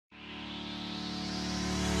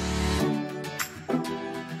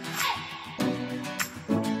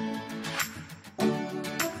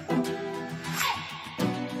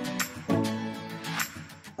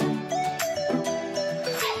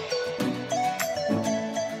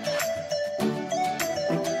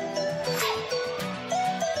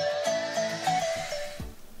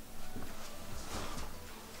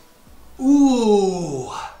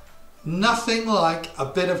nothing like a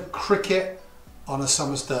bit of cricket on a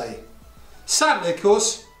summer's day. Sadly, of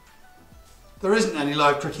course, there isn't any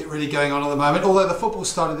live cricket really going on at the moment, although the football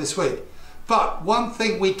started this week. But one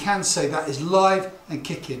thing we can say that is live and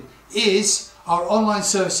kicking is our online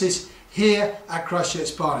services here at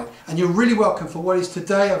Christchurch Barnet. And you're really welcome for what is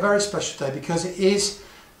today a very special day, because it is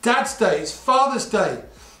Dad's Day, it's Father's Day.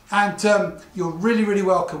 And you're really, really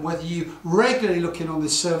welcome, whether you regularly look in on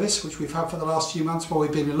this service, which we've had for the last few months while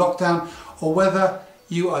we've been in lockdown, or whether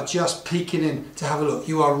you are just peeking in to have a look.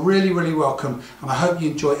 You are really, really welcome, and I hope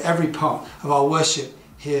you enjoy every part of our worship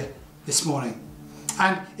here this morning.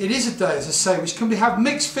 And it is a day, as I say, which can have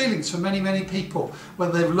mixed feelings for many, many people,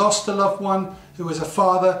 whether they've lost a loved one who was a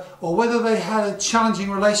father, or whether they had a challenging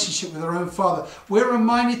relationship with their own father. We're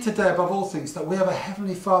reminded today, above all things, that we have a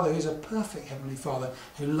Heavenly Father who's a perfect Heavenly Father,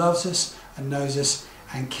 who loves us and knows us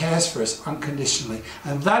and cares for us unconditionally.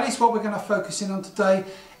 And that is what we're going to focus in on today.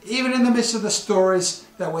 Even in the midst of the stories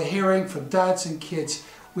that we're hearing from dads and kids,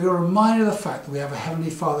 we are reminded of the fact that we have a Heavenly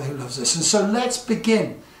Father who loves us. And so let's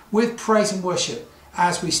begin with praise and worship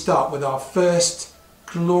as we start with our first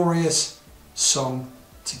glorious song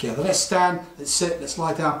together. Let's stand, let's sit, let's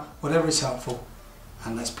lie down, whatever is helpful,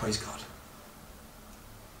 and let's praise God.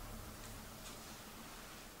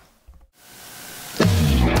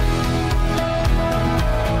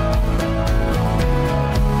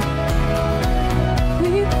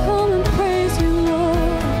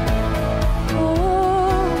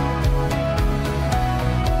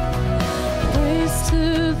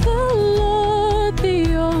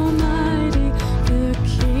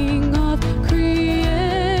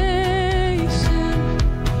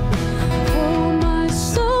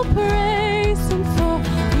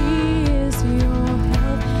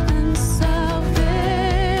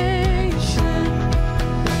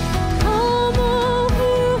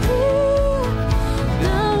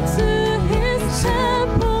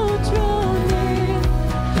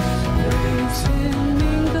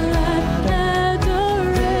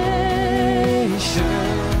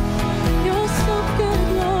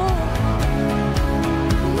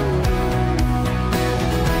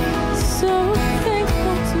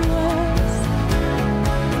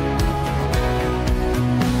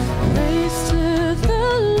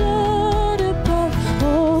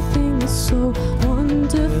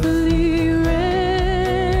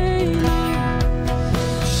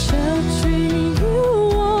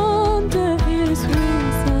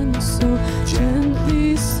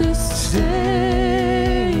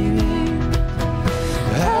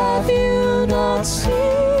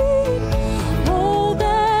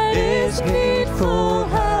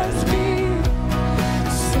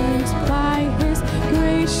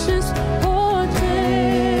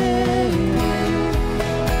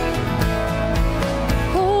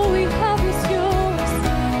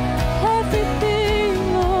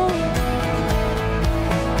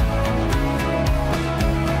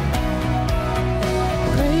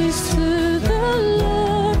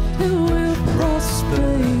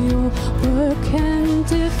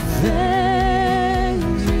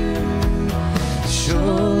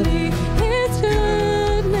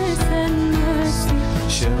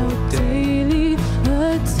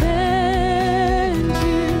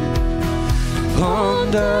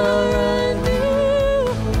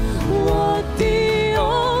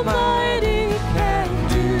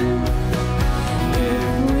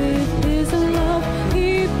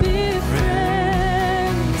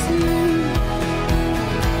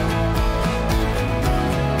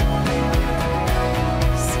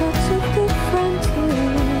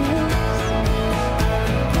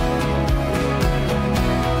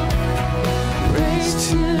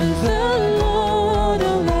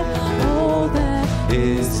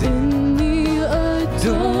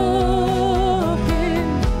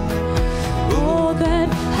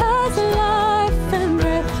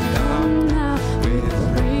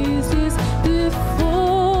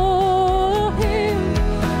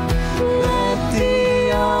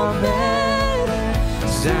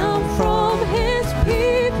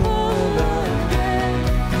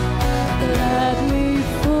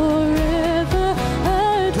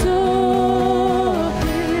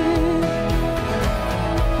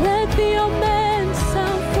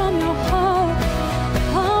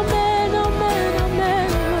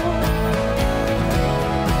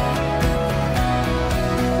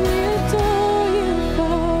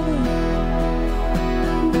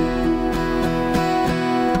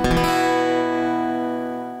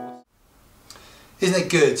 Isn't it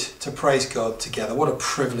good to praise God together? What a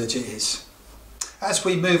privilege it is. As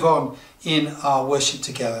we move on in our worship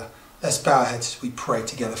together, let's bow our heads as we pray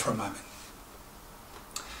together for a moment.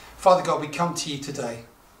 Father God, we come to you today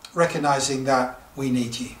recognizing that we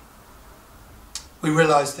need you. We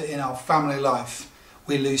realize that in our family life,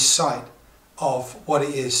 we lose sight of what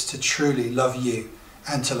it is to truly love you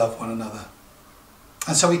and to love one another.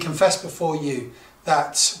 And so we confess before you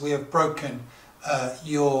that we have broken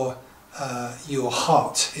your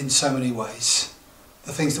heart in so many ways.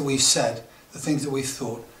 The things that we've said, the things that we've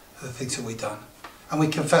thought, the things that we've done. And we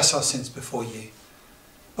confess our sins before you.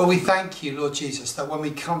 But we thank you, Lord Jesus, that when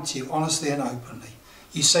we come to you honestly and openly,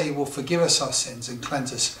 you say you will forgive us our sins and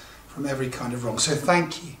cleanse us from every kind of wrong. So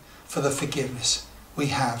thank you for the forgiveness we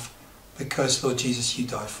have because, Lord Jesus, you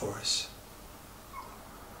died for us.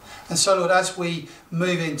 And so, Lord, as we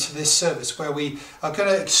move into this service where we are going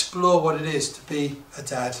to explore what it is to be a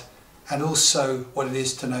dad and also what it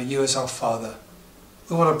is to know you as our Father,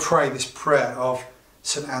 we want to pray this prayer of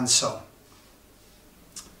St. Anselm.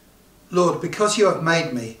 Lord, because you have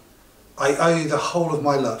made me, I owe you the whole of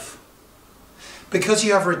my love. Because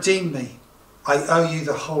you have redeemed me, I owe you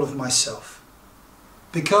the whole of myself.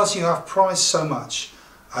 Because you have promised so much,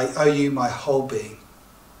 I owe you my whole being.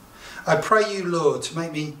 I pray you, Lord, to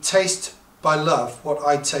make me taste by love what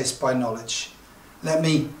I taste by knowledge. Let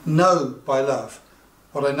me know by love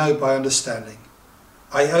what I know by understanding.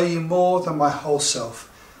 I owe you more than my whole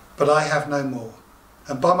self, but I have no more,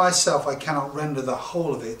 and by myself I cannot render the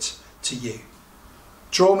whole of it to you.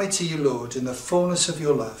 Draw me to you, Lord, in the fullness of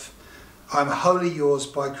your love. I am wholly yours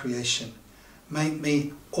by creation. Make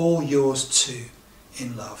me all yours too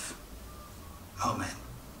in love. Amen.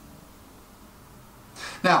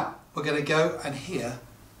 Now, we're going to go and hear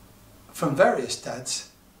from various dads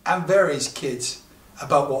and various kids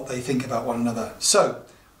about what they think about one another. So,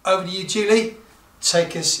 over to you, Julie.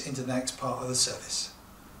 Take us into the next part of the service.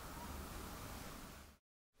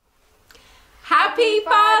 Happy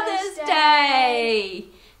Father's Day!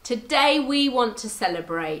 Today we want to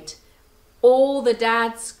celebrate all the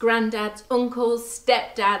dads, granddads, uncles,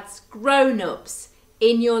 stepdads, grown-ups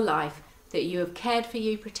in your life that you have cared for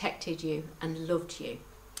you, protected you and loved you.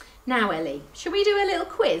 Now Ellie, shall we do a little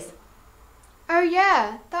quiz? Oh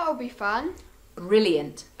yeah, that'll be fun.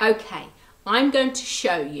 Brilliant. Okay, I'm going to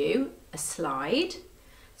show you a slide.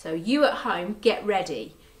 So you at home, get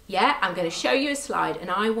ready. Yeah, I'm going to show you a slide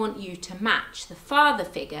and I want you to match the father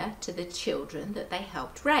figure to the children that they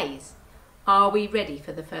helped raise. Are we ready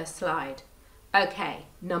for the first slide? Okay,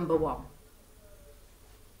 number 1.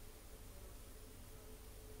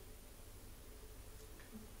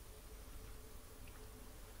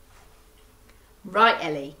 Right,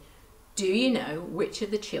 Ellie, do you know which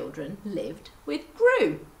of the children lived with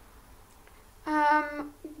Gru?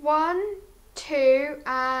 1, 2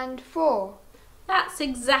 and 4. That's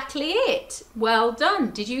exactly it. Well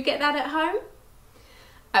done. Did you get that at home?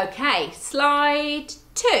 Okay, slide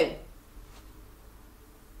 2.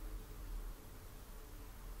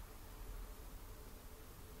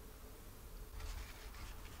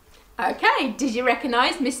 Okay, did you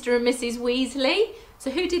recognise Mr. and Mrs. Weasley? So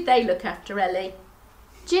who did they look after, Ellie?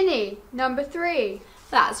 Ginny, number 3.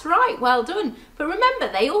 That's right, well done. But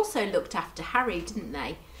remember, they also looked after Harry, didn't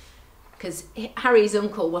they? Because Harry's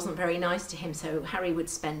uncle wasn't very nice to him, so Harry would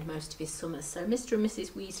spend most of his summers. So Mr. and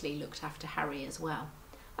Mrs. Weasley looked after Harry as well.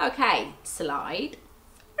 Okay, slide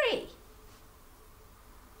 3.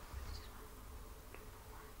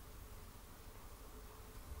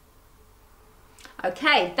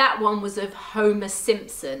 Okay, that one was of Homer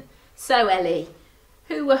Simpson. So Ellie,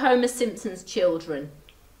 who were Homer Simpson's children?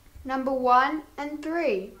 Number 1 and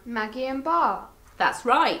 3, Maggie and Bart. That's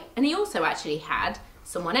right. And he also actually had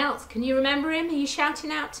someone else. Can you remember him? Are you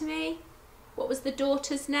shouting out to me? What was the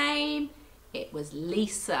daughter's name? It was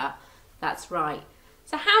Lisa. That's right.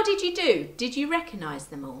 So how did you do? Did you recognise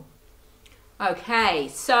them all? Okay,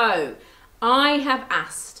 so I have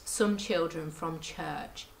asked some children from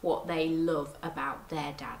church what they love about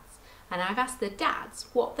their dads. And I've asked the dads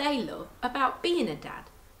what they love about being a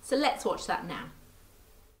dad. So let's watch that now.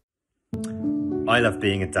 I love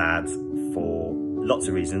being a dad for lots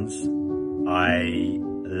of reasons. I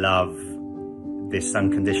love this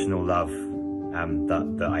unconditional love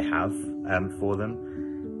that I have for them.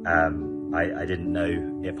 I didn't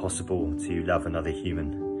know it possible to love another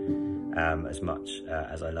human as much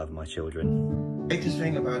as I love my children. The greatest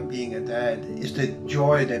thing about being a dad is the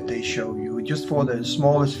joy that they show you, just for the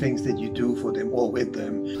smallest things that you do for them or with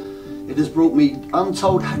them. It has brought me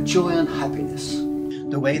untold joy and happiness.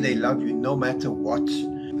 The way they love you no matter what.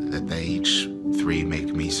 That they each 3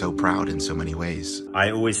 make me so proud in so many ways.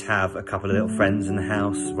 I always have a couple of little friends in the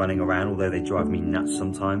house running around, although they drive me nuts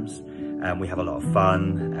sometimes. We have a lot of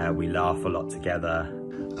fun, we laugh a lot together.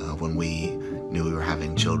 When we knew we were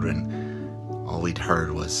having children, all we'd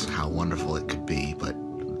heard was how wonderful it could be, but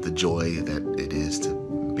The joy that it is to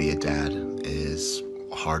be a dad is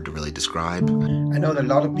hard to really describe. I know that a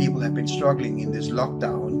lot of people have been struggling in this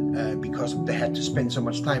lockdown because they had to spend so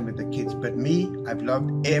much time with the kids. But me, I've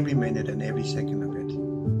loved every minute and every second of it.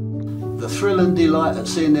 The thrill and delight at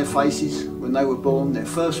seeing their faces when they were born, their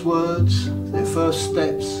first words, their first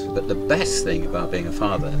steps. But the best thing about being a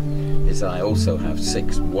father is I also have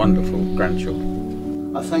 6 wonderful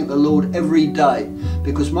grandchildren. I thank the Lord every day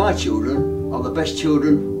because my children are the best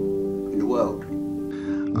children in the world.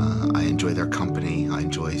 I enjoy their company. I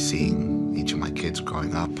enjoy seeing each of my kids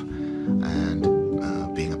growing up and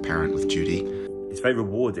being a parent with Judy. It's very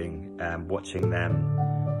rewarding watching them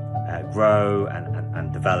grow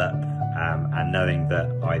and develop and knowing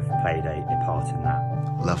that I've played a part in that.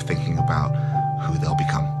 Love thinking about who they'll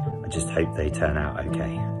become. I just hope they turn out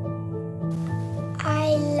okay.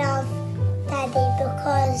 I love Daddy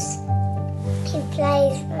because he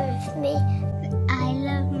plays with me. I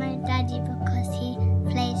love my daddy because he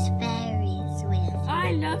plays fairies with me.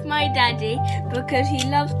 I love my daddy because he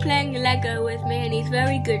loves playing Lego with me and he's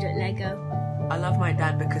very good at Lego. I love my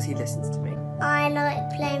dad because he listens to me. I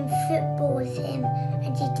like playing football with him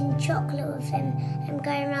and eating chocolate with him and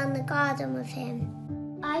going around the garden with him.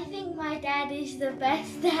 I think my dad is the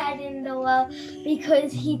best dad in the world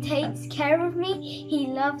because he takes care of me, he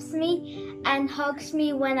loves me and hugs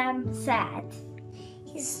me when I'm sad.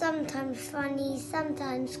 He's sometimes funny,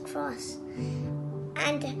 sometimes cross.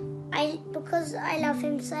 And because I love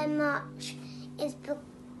him so much, it's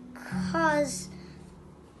because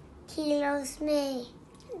he loves me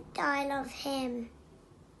and I love him.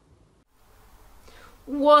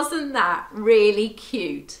 Wasn't that really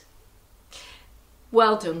cute?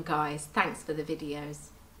 Well done, guys. Thanks for the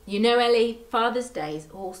videos. You know, Ellie, Father's Day is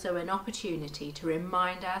also an opportunity to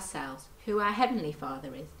remind ourselves who our Heavenly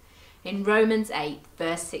Father is. In Romans 8,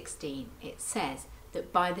 verse 16, it says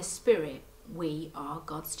that by the Spirit we are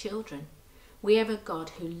God's children. We have a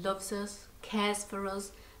God who loves us, cares for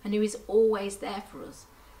us, and who is always there for us.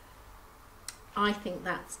 I think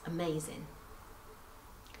that's amazing.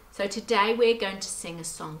 So today we're going to sing a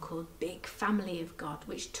song called Big Family of God,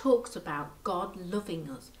 which talks about God loving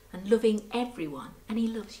us and loving everyone, and he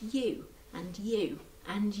loves you and you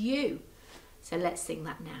and you. So let's sing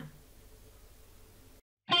that now.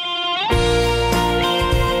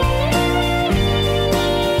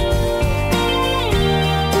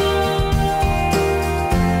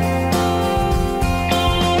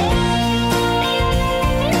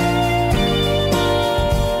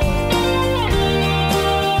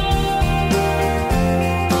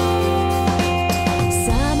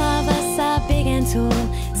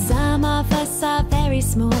 Some of us are very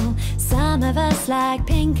small. Some of us like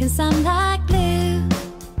pink and some like blue.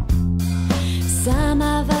 Some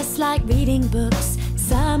of us like reading books.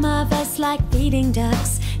 Some of us like feeding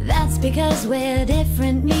ducks. That's because we're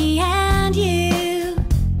different, me and you.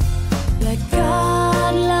 But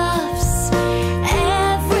God loves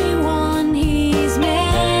everyone he's made.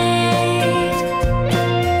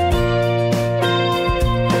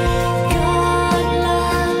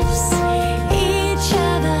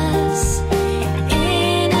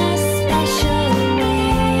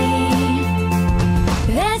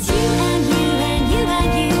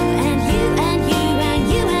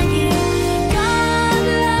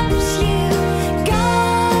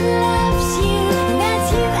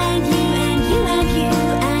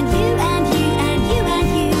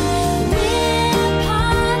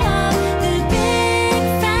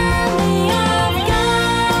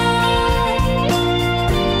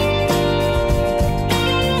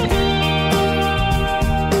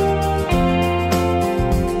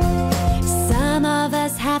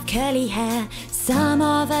 Curly hair, some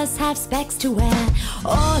of us have specs to wear.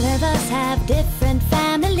 All of us have different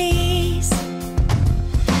families.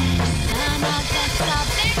 Some of us are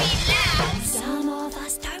very loud. Some of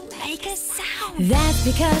us don't make a sound. That's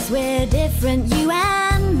because we're different, you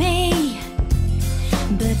and me.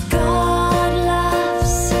 But God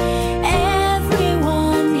loves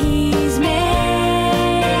everyone he's made.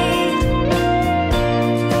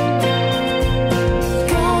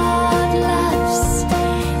 God loves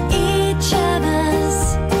each of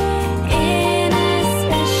us in a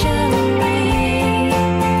special way.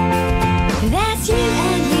 That's you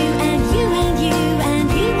and you and you and you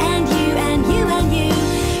and you and you and you and you.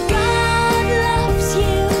 God loves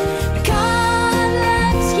you. God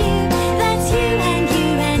loves you. That's you and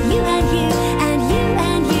you and you and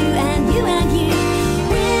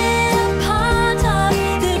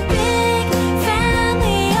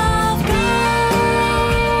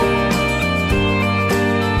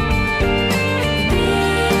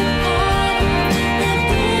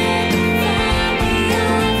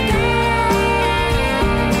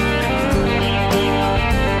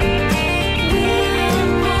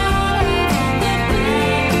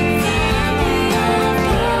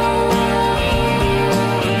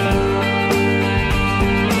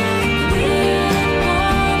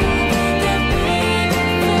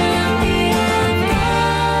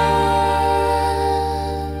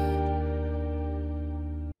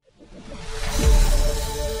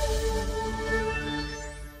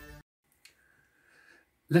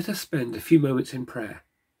Let us spend a few moments in prayer.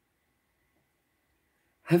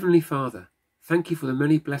 Heavenly Father, thank you for the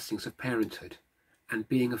many blessings of parenthood and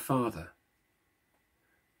being a father,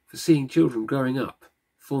 for seeing children growing up,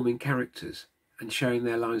 forming characters and sharing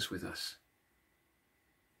their lives with us.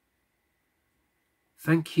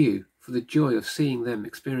 Thank you for the joy of seeing them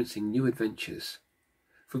experiencing new adventures,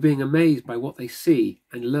 for being amazed by what they see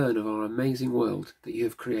and learn of our amazing world that you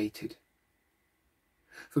have created,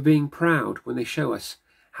 for being proud when they show us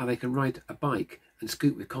how they can ride a bike and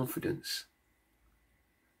scoot with confidence,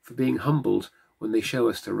 for being humbled when they show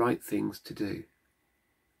us the right things to do,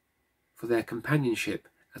 for their companionship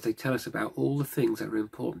as they tell us about all the things that are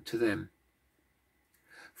important to them,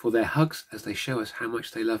 for their hugs as they show us how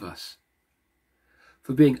much they love us,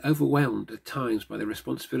 for being overwhelmed at times by the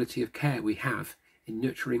responsibility of care we have in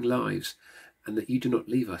nurturing lives and that you do not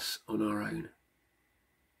leave us on our own.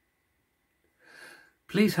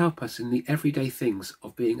 Please help us in the everyday things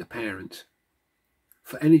of being a parent,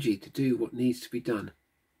 for energy to do what needs to be done,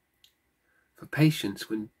 for patience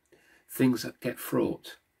when things get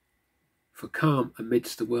fraught, for calm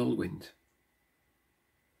amidst the whirlwind,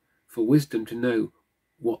 for wisdom to know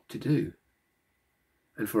what to do,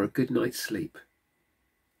 and for a good night's sleep.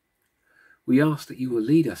 We ask that you will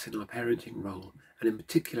lead us in our parenting role, and in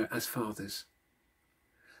particular as fathers.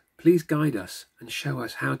 Please guide us and show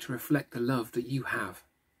us how to reflect the love that you have.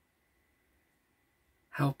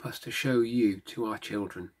 Help us to show you to our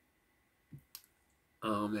children.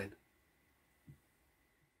 Amen.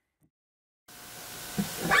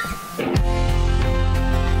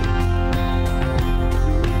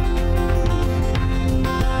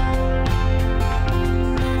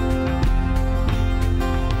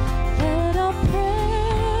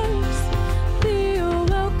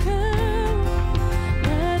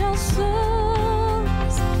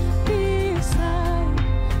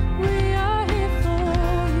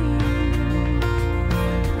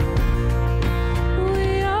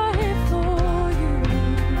 We are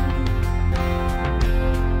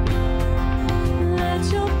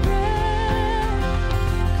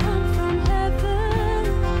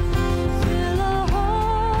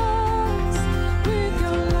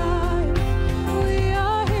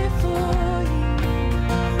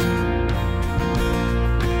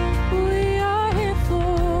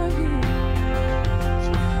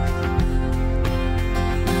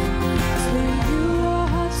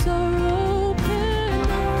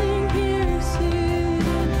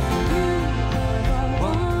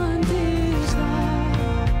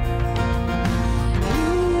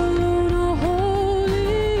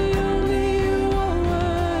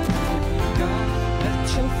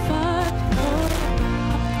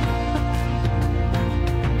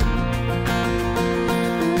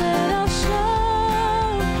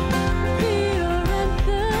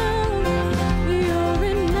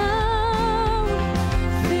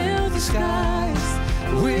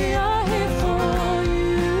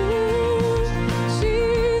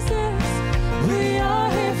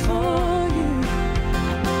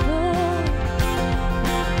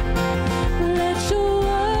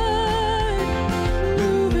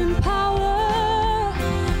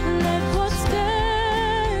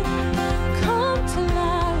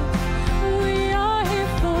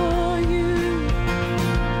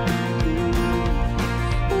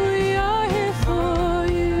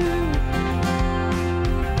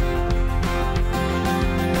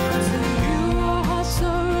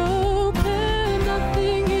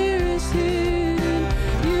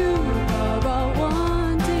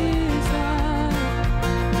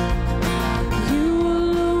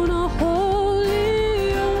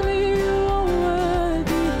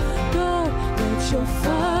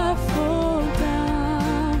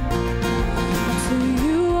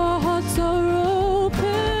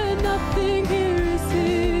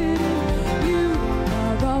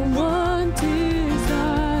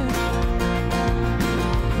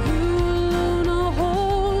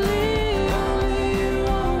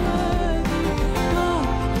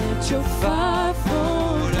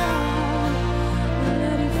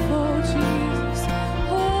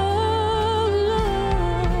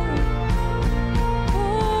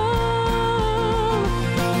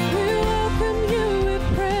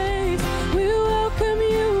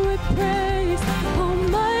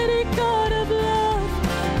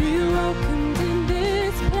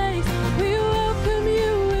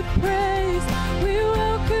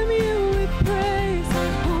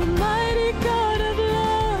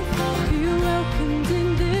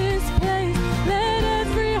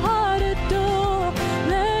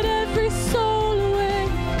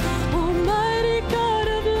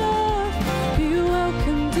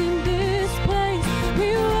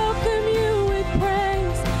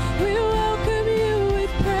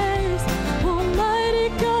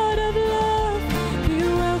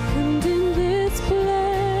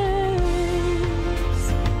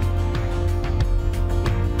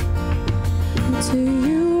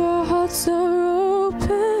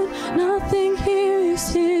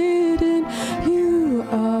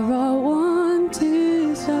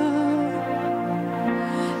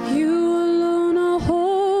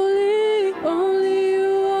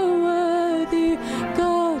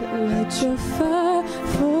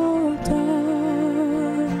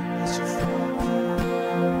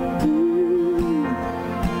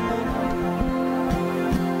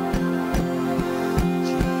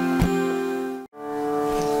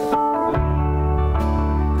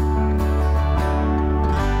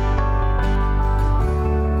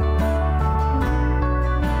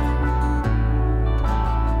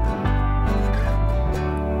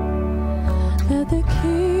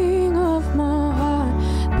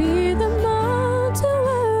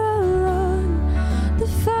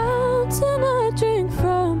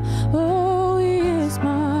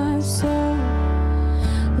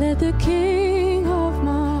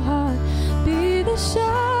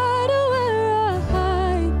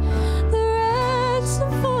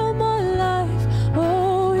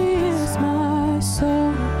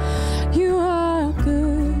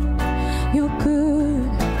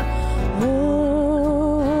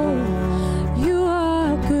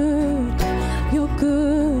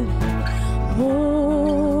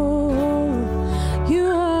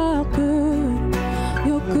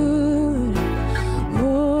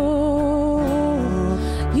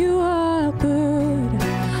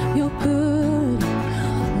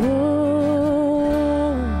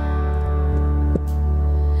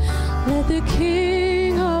Let the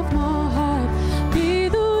King of my heart be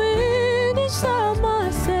the wind inside my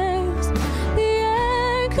sails, the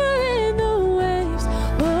anchor in the waves.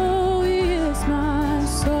 Oh, he is my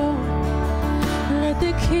soul. Let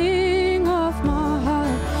the King of my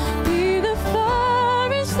heart be the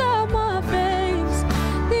fire inside my veins,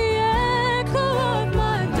 the echo of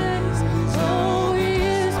my days. Oh, he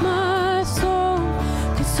is my soul.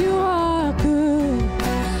 'Cause you are good,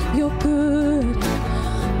 you're good.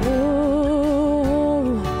 Oh,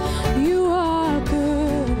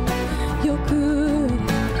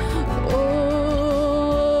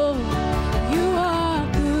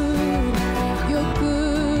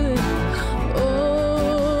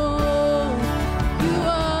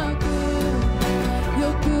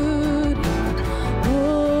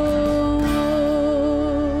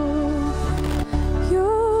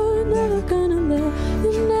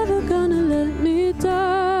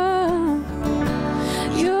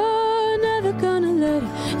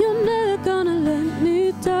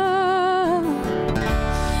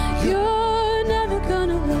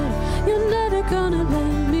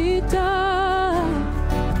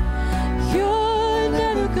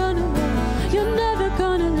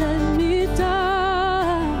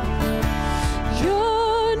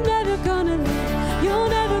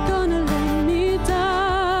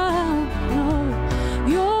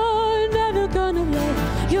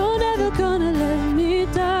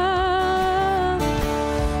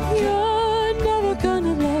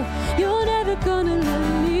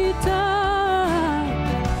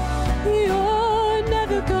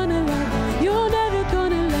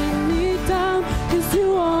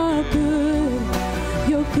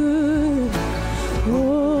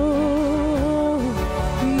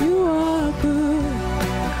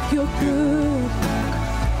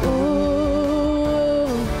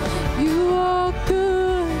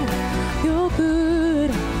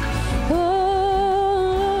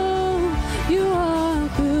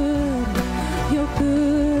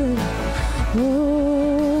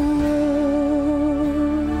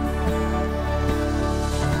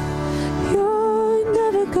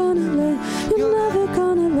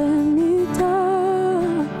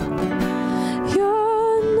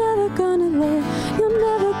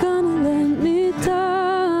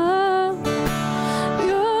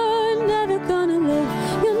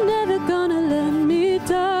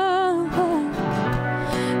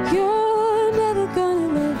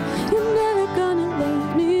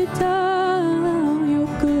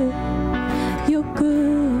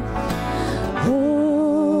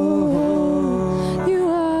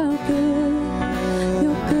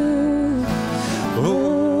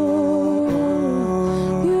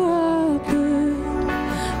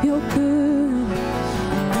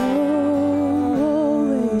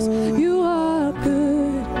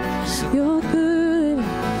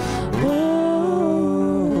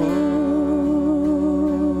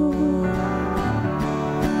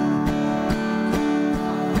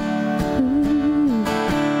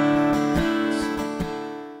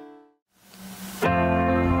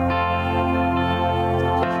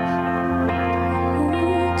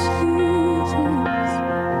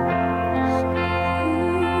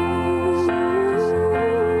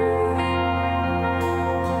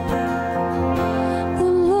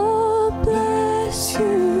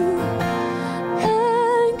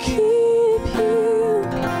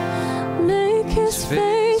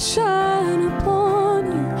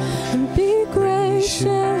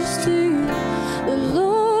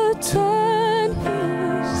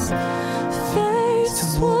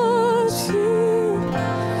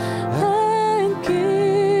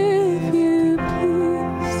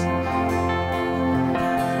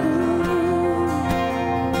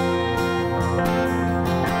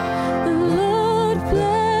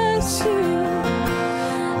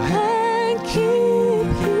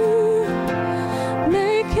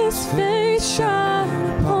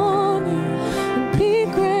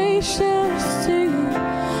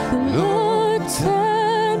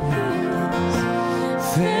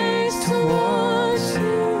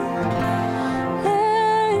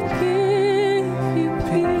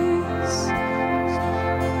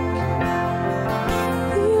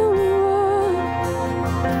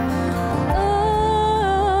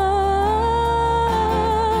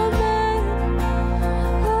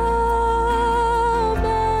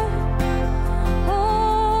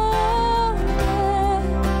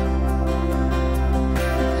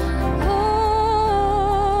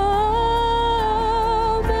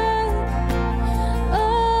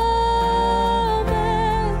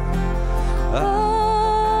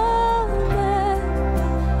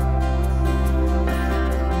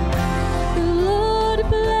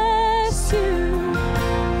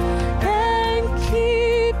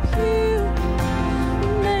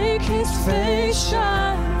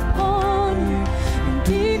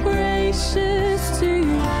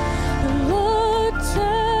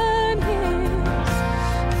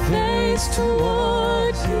 face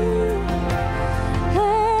toward you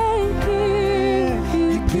and give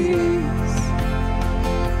you peace.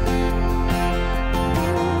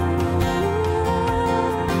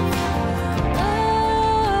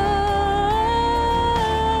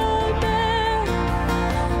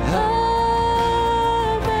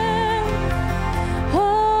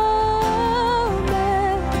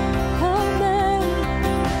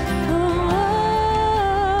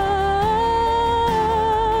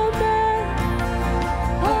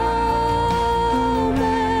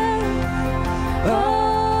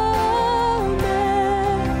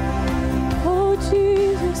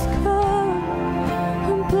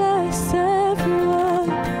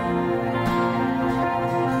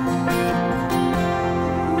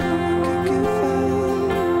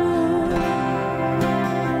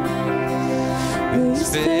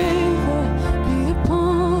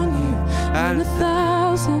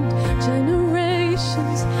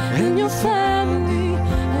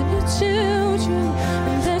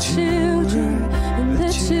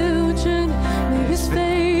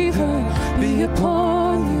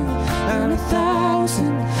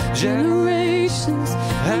 Generations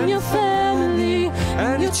and your family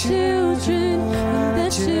and your children and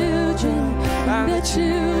their children and their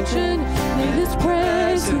children. May His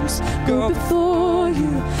presence go before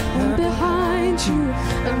you and behind you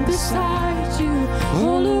and beside you,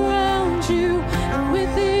 all around you and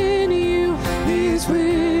within you. He is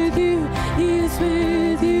with you, He is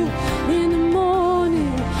with you in the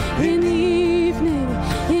morning, in the evening,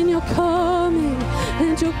 in your coming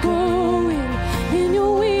and your going, in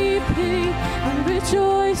your weeping and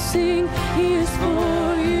rejoicing. He is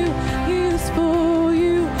for you, He is for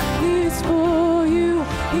you, He is for you,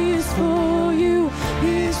 He is for you,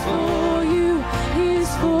 He is for you, He is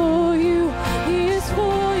for you, He is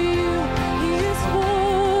for you, He is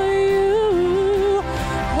for you.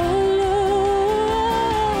 Oh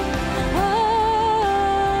Lord,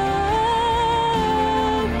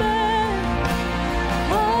 amen,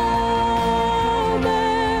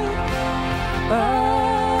 amen.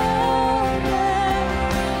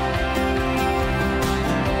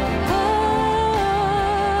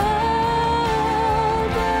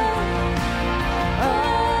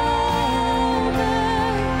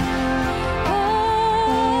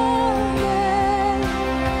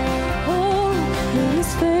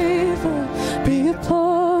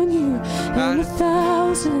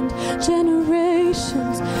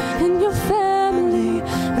 Generations and your family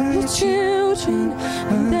and your children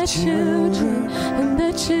and their children and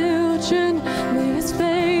their children. May His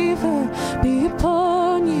favor be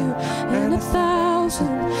upon you and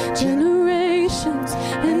 1,000 generations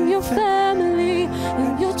and your family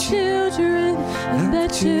and your children and their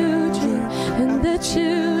children and their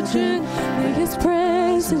children. May His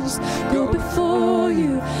presence go before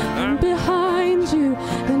you and behind you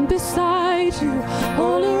and beside you,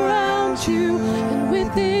 all around you and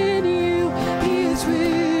within you. He is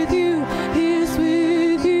with you, He is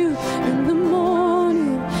with you in the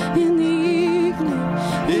morning, in the evening,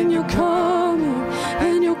 in your coming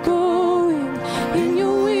and your going, in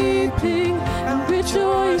your weeping and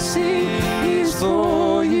rejoicing. He is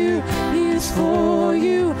for you, He is for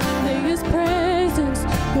you. May His presence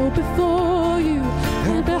go before you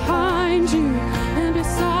and behind you and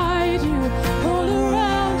beside you, all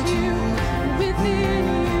around you and within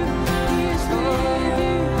you. He is with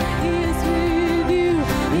you, He is with you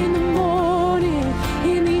in the morning,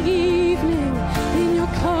 in the evening, in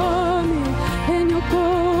your coming and your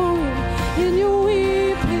going, in your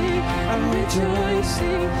weeping and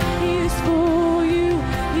rejoicing. He is for you,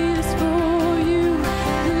 He is for you.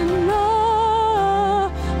 And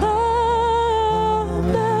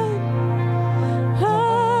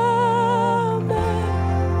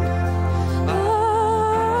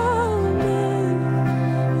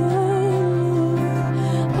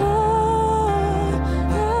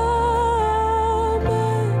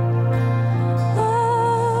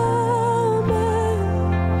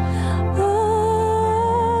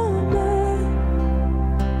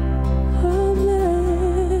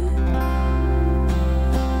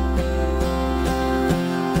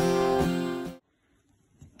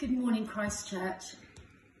Good morning, Christchurch.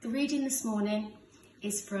 The reading this morning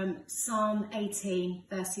is from Psalm 18,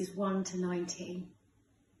 verses 1 to 19.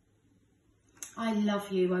 I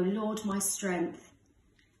love you, O Lord, my strength.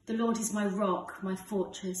 The Lord is my rock, my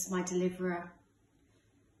fortress, my deliverer.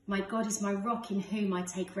 My God is my rock in whom I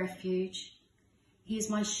take refuge. He is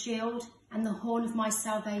my shield and the horn of my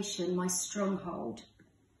salvation, my stronghold.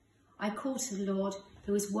 I call to the Lord,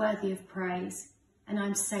 who is worthy of praise, and I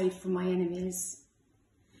am saved from my enemies.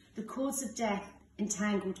 The cords of death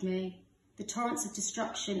entangled me. The torrents of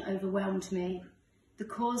destruction overwhelmed me. The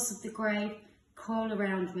cords of the grave coiled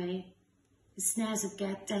around me. The snares of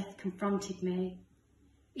death confronted me.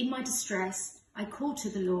 In my distress, I called to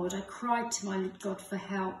the Lord. I cried to my God for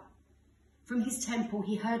help. From his temple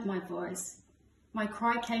he heard my voice. My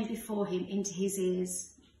cry came before him into his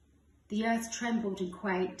ears. The earth trembled and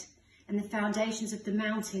quaked, and the foundations of the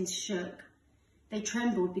mountains shook. They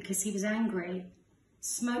trembled because he was angry.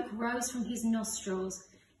 Smoke rose from his nostrils.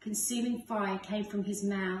 Consuming fire came from his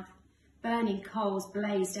mouth. Burning coals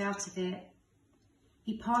blazed out of it.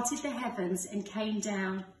 He parted the heavens and came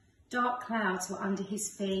down. Dark clouds were under his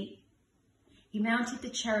feet. He mounted the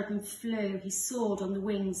cherub and flew. He soared on the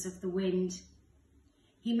wings of the wind.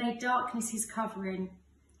 He made darkness his covering,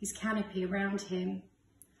 his canopy around him.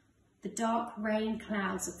 The dark rain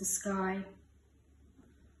clouds of the sky.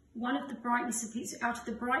 Out of the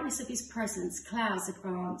brightness of his presence, clouds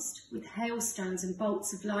advanced, with hailstones and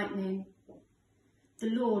bolts of lightning. The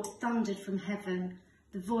Lord thundered from heaven.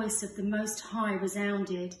 The voice of the Most High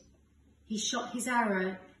resounded. He shot his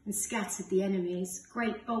arrow and scattered the enemies,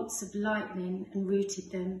 great bolts of lightning, and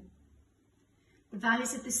rooted them. The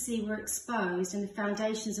valleys of the sea were exposed, and the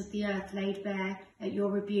foundations of the earth laid bare at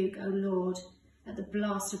your rebuke, O Lord, at the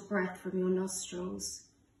blast of breath from your nostrils.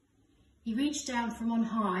 He reached down from on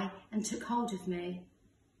high and took hold of me.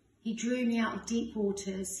 He drew me out of deep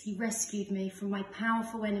waters. He rescued me from my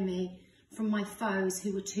powerful enemy, from my foes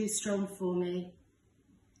who were too strong for me.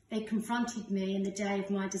 They confronted me in the day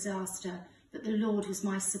of my disaster, but the Lord was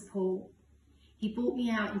my support. He brought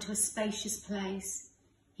me out into a spacious place.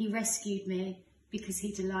 He rescued me because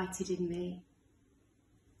he delighted in me.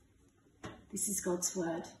 This is God's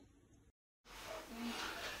word.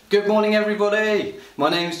 Good morning everybody, my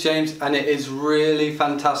name's James and it is really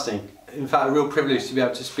fantastic, in fact a real privilege to be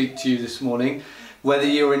able to speak to you this morning. Whether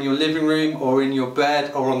you're in your living room or in your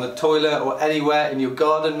bed or on the toilet or anywhere, in your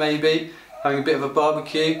garden maybe, having a bit of a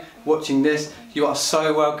barbecue, watching this, you are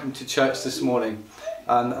so welcome to church this morning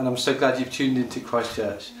and I'm so glad you've tuned into Christ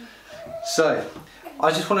Church. So,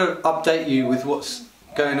 I just want to update you with what's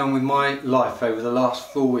going on with my life over the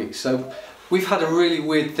last 4 weeks. So, we've had a really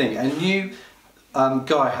weird thing. A new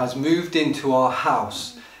guy has moved into our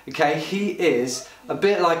house. Okay, he is a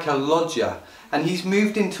bit like a lodger and he's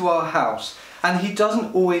moved into our house and he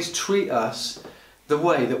doesn't always treat us the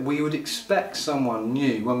way that we would expect someone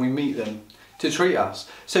new when we meet them to treat us.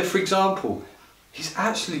 So for example, he's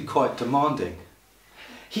actually quite demanding.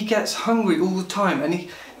 He gets hungry all the time and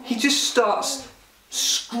he just starts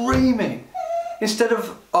screaming. Instead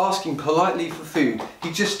of asking politely for food,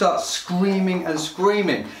 he just starts screaming and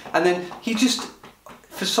screaming. And then he just,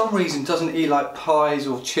 for some reason, doesn't eat like pies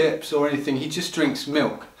or chips or anything. He just drinks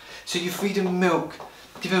milk. So you feed him milk,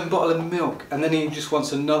 give him a bottle of milk, and then he just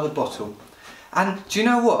wants another bottle. And do you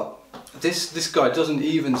know what? This guy doesn't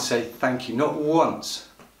even say thank you, not once.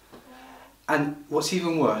 And what's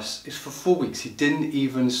even worse is for 4 weeks he didn't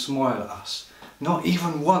even smile at us. Not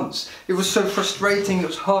even once. It was so frustrating, it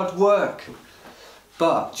was hard work.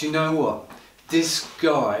 But do you know what? This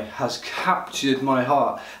guy has captured my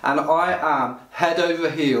heart and I am head over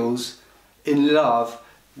heels in love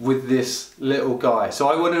with this little guy. So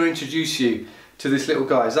I want to introduce you to this little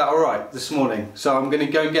guy. Is that alright this morning? So I'm going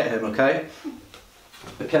to go and get him, okay?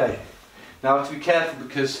 Okay. Now I have to be careful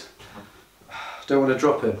because I don't want to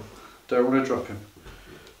drop him. Don't want to drop him.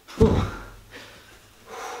 Whew.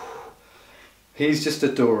 He's just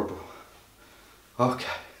adorable. Okay.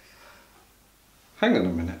 Hang on a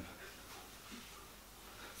minute.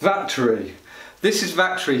 Vactory. This is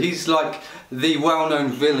Vactory. He's like the well-known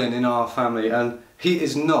villain in our family and he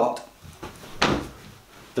is not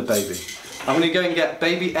the baby. I'm going to go and get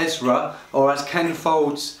baby Ezra, or as Ken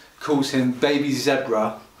Folds calls him, baby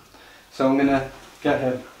Zebra. So I'm going to get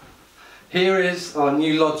him. Here is our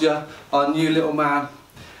new lodger, our new little man.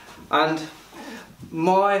 And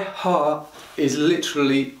my heart is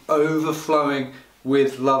literally overflowing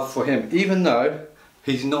with love for him. Even though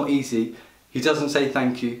he's not easy, he doesn't say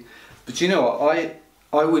thank you. But you know what,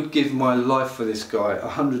 I would give my life for this guy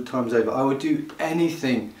 100 times over. I would do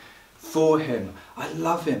anything for him. I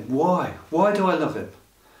love him. Why? Why do I love him?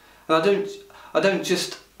 And I don't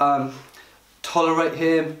just tolerate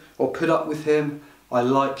him or put up with him. I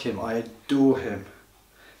like him. I adore him.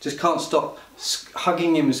 Just can't stop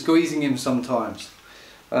hugging him and squeezing him sometimes.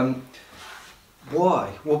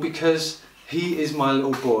 Why? Well, because he is my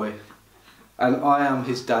little boy and I am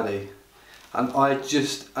his daddy. And I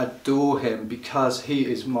just adore him because he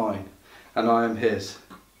is mine and I am his.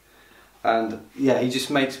 And yeah, he just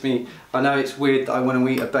makes me, I know it's weird that I want to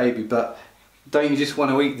eat a baby, but don't you just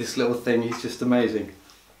want to eat this little thing? He's just amazing.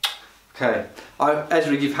 Okay,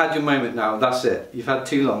 Ezra, you've had your moment now. That's it. You've had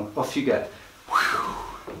too long. Off you get.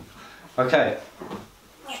 Okay.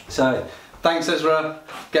 So, thanks, Ezra.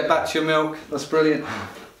 Get back to your milk. That's brilliant.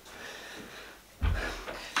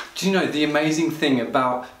 Do you know the amazing thing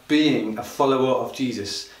about being a follower of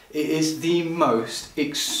Jesus? It is the most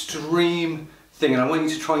extreme thing, and I want you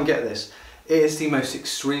to try and get this. It is the most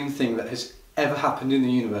extreme thing that has ever happened in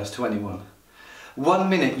the universe to anyone. 1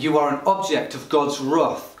 minute you are an object of God's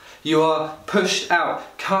wrath. You are pushed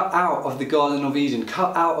out, cut out of the Garden of Eden,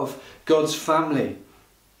 cut out of God's family.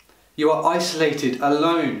 You are isolated,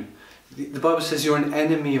 alone. The Bible says you're an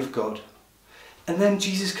enemy of God. And then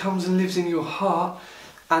Jesus comes and lives in your heart,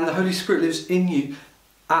 and the Holy Spirit lives in you.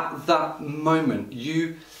 At that moment,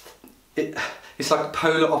 it's like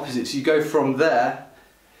polar opposites. You go from there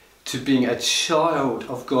to being a child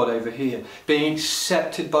of God over here, being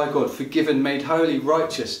accepted by God, forgiven, made holy,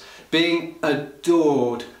 righteous, being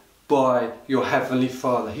adored by your Heavenly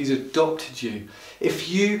Father. He's adopted you. If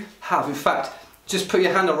you have, in fact, just put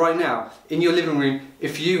your hand up right now in your living room,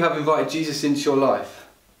 if you have invited Jesus into your life,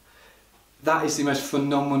 that is the most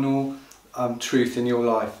phenomenal truth in your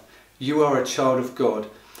life. You are a child of God.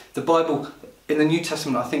 The Bible, in the New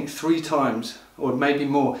Testament, I think 3 times, or maybe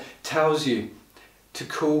more, tells you to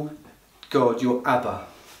call God your Abba,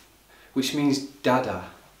 which means Dada,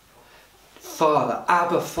 Father,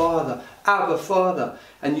 Abba Father, Abba Father.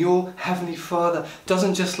 And your Heavenly Father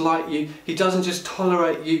doesn't just like you, He doesn't just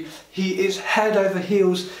tolerate you, He is head over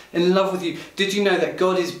heels in love with you. Did you know that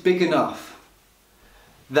God is big enough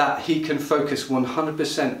that He can focus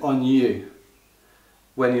 100% on you?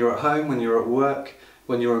 When you're at home, when you're at work,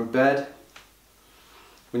 when you're in bed,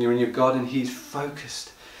 when you're in your garden, He's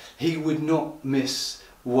focused. He would not miss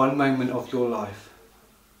 1 moment of your life.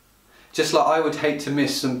 Just like I would hate to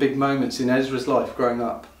miss some big moments in Ezra's life growing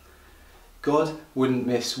up. God wouldn't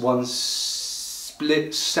miss 1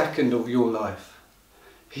 split second of your life.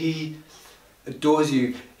 He adores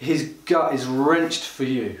you. His gut is wrenched for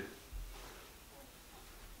you.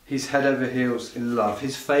 He's head over heels in love.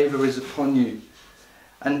 His favour is upon you.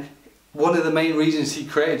 And one of the main reasons He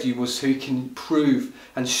created you was so He can prove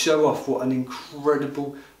and show off what an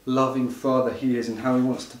incredible loving Father He is and how He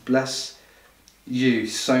wants to bless you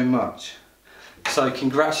so much. So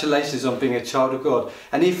congratulations on being a child of God.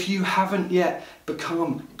 And if you haven't yet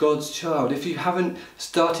become God's child, if you haven't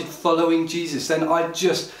started following Jesus, then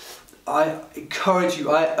I encourage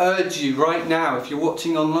you, I urge you right now, if you're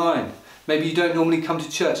watching online, maybe you don't normally come to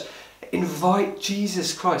church, invite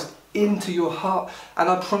Jesus Christ into your heart, and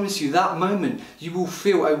I promise you that moment you will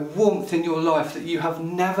feel a warmth in your life that you have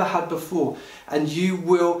never had before, and you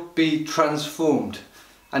will be transformed,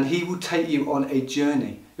 and He will take you on a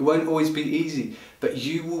journey. It won't always be easy, but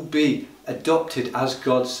you will be adopted as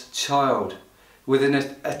God's child with an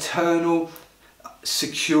eternal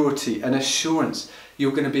security and assurance.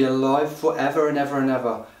 You're going to be alive forever and ever and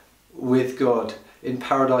ever with God in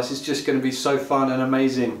paradise. It's just going to be so fun and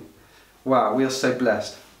amazing. Wow, we are so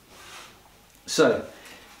blessed. So,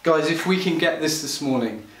 guys, if we can get this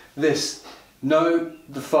morning, know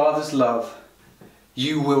the Father's love,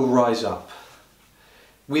 you will rise up.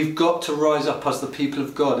 We've got to rise up as the people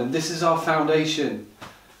of God, and this is our foundation.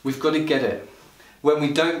 We've got to get it. When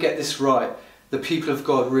we don't get this right, the people of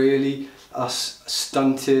God really are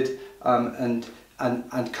stunted and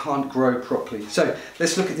can't grow properly. So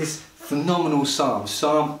let's look at this phenomenal psalm,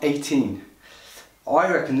 Psalm 18. I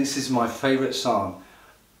reckon this is my favourite psalm,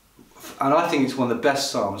 and I think it's one of the best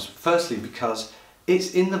psalms. Firstly, because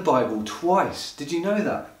it's in the Bible twice. Did you know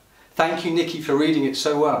that? Thank you, Nikki, for reading it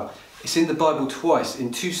so well. It's in the Bible twice,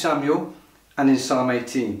 in 2 Samuel and in Psalm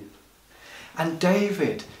 18. And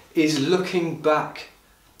David is looking back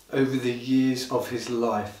over the years of his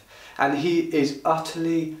life, and he is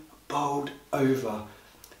utterly bowled over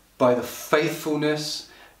by the faithfulness,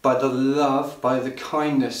 by the love, by the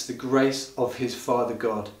kindness, the grace of his Father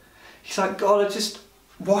God. He's like, God,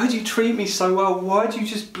 why do you treat me so well? Why do you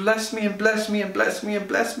just bless me and bless me and bless me and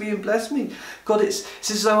bless me and bless me? God, it's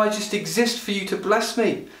as though I just exist for you to bless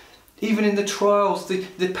me. Even in the trials, the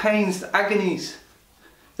pains, the agonies,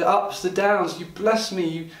 the ups, the downs, you bless me,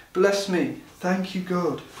 you bless me. Thank you,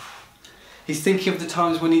 God. He's thinking of the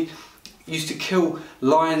times when he used to kill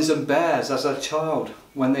lions and bears as a child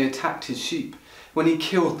when they attacked his sheep. When he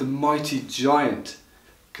killed the mighty giant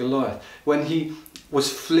Goliath. When he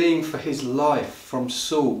was fleeing for his life from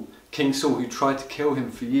Saul, King Saul, who tried to kill him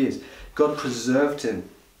for years. God preserved him.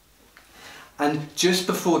 And just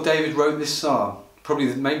before David wrote this psalm,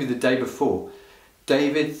 probably maybe the day before,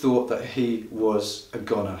 David thought that he was a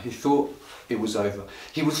goner. He thought it was over.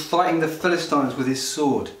 He was fighting the Philistines with his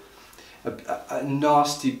sword. A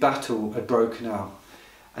nasty battle had broken out,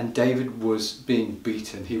 and David was being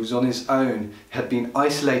beaten. He was on his own, had been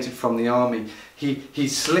isolated from the army. He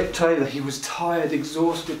slipped over, he was tired,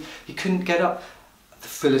 exhausted, he couldn't get up. The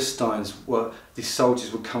Philistines these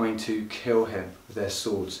soldiers were coming to kill him with their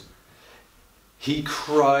swords. He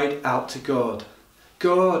cried out to God,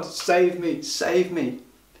 God, save me, save me.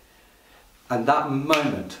 And that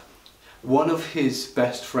moment, one of his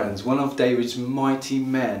best friends, one of David's mighty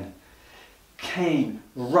men, came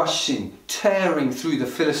rushing, tearing through the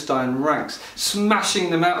Philistine ranks, smashing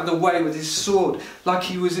them out of the way with his sword like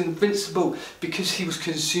he was invincible, because he was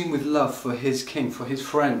consumed with love for his king, for his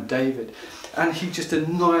friend David. And he just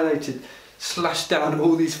annihilated, slashed down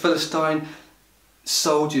all these Philistine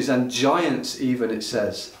soldiers and giants even, it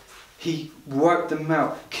says. He wiped them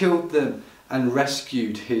out, killed them, and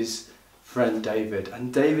rescued his friend David.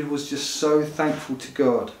 And David was just so thankful to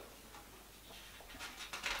God.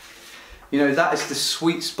 You know, that is the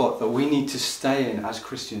sweet spot that we need to stay in as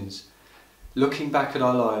Christians. Looking back at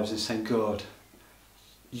our lives and saying, God,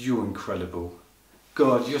 you're incredible.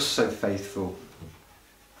 God, you're so faithful.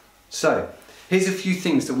 So, here's a few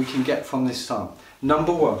things that we can get from this psalm.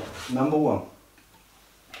 Number one.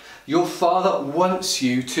 Your Father wants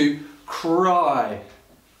you to cry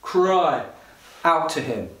out to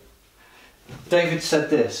him. David said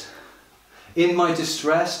this, in my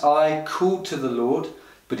distress I called to the Lord,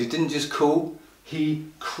 but he didn't just call, he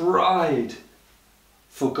cried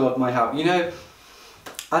for God my help. You know,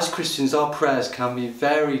 as Christians our prayers can be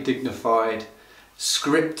very dignified,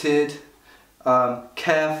 scripted,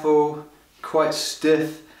 careful, quite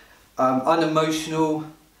stiff, unemotional,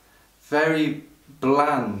 very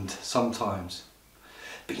bland sometimes.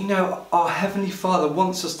 But you know, our Heavenly Father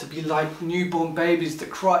wants us to be like newborn babies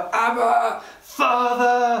that cry, Abba,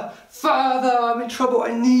 Father, Father, I'm in trouble,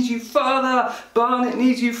 I need you, Father, Barnet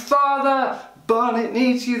needs you, Father, Barnet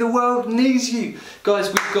needs you, the world needs you. Guys,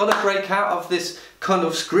 we've got to break out of this kind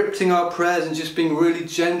of scripting our prayers and just being really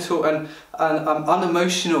gentle and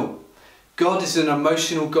unemotional. God is an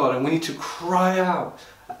emotional God, and we need to cry out,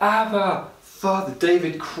 Abba, Father.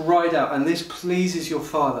 David cried out, and this pleases your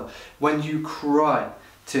Father when you cry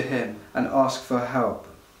to him and ask for help.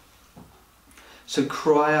 So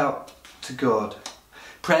cry out to God.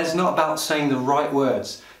 Prayer is not about saying the right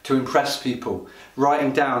words to impress people,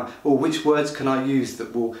 writing down, or which words can I use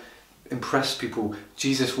that will impress people.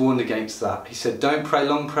 Jesus warned against that. He said, don't pray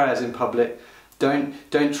long prayers in public. Don't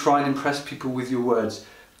try and impress people with your words.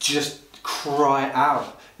 Just cry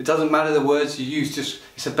out. It doesn't matter the words you use,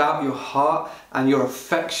 it's about your heart and your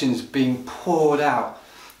affections being poured out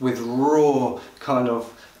with raw kind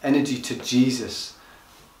of energy to Jesus.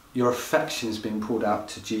 Your affections being poured out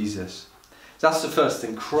to Jesus. That's the first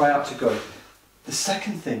thing, cry out to God. The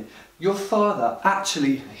second thing, your Father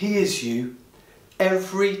actually hears you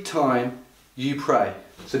every time you pray.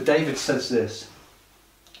 So David says this,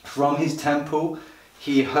 from his temple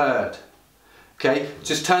he heard. Okay,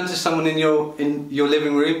 just turn to someone in your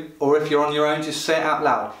living room, or if you're on your own, just say it out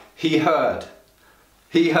loud. He heard.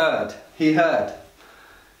 He heard. He heard.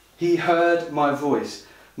 He heard my voice.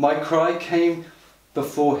 My cry came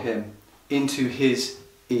before him into his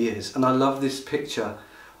ears. And I love this picture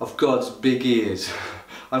of God's big ears.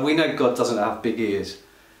 And we know God doesn't have big ears.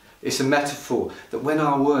 It's a metaphor that when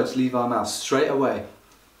our words leave our mouths, straight away,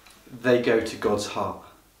 they go to God's heart.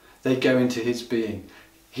 They go into his being.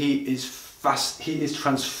 He is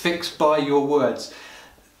transfixed by your words.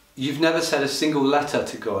 You've never said a single letter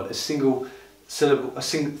to God, a single syllable,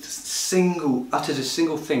 uttered a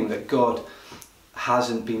single thing that God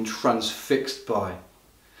hasn't been transfixed by.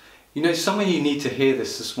 You know, some of you need to hear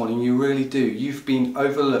this morning, you really do. You've been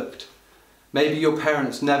overlooked. Maybe your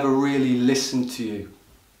parents never really listened to you.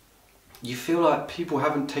 You feel like people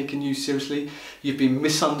haven't taken you seriously. You've been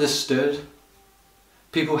misunderstood.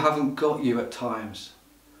 People haven't got you at times.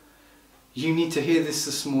 You need to hear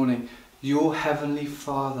this morning. Your Heavenly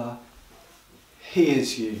Father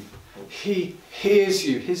hears you. He hears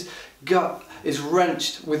you. His gut is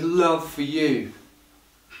wrenched with love for you.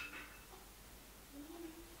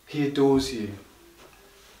 He adores you.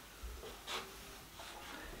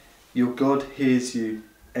 Your God hears you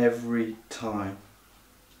every time.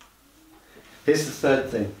 Here's the third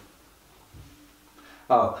thing.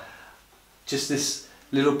 Oh, just this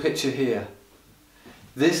little picture here.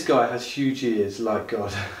 This guy has huge ears like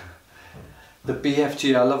God. The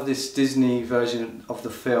BFG, I love this Disney version of the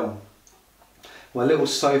film where little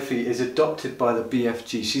Sophie is adopted by the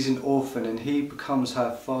BFG. She's an orphan and he becomes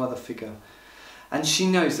her father figure. And she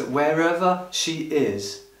knows that wherever she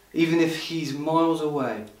is, even if he's miles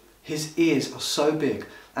away, his ears are so big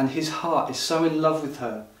and his heart is so in love with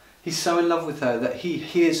her He's so in love with her that he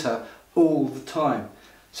hears her all the time.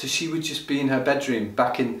 So she would just be in her bedroom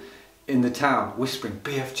back in the town whispering,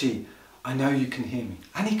 BFG, I know you can hear me.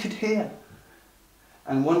 And he could hear.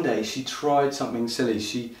 And one day she tried something silly.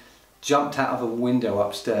 She jumped out of a window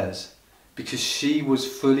upstairs because she was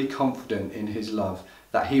fully confident in his love,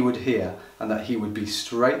 that he would hear and that he would be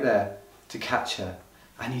straight there to catch her.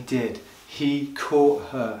 And he did. He caught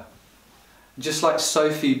her. Just like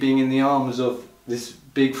Sophie being in the arms of this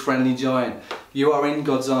big friendly giant, you are in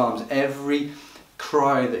God's arms. Every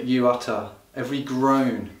cry that you utter, every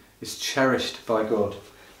groan is cherished by God.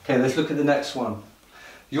 Okay, let's look at the next one.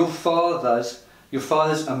 Your father's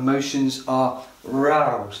emotions are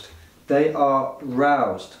roused. They are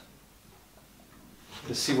roused.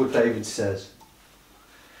 Let's see what David says.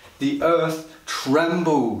 The earth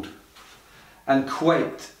trembled and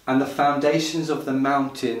quaked, and the foundations of the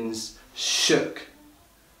mountains shook.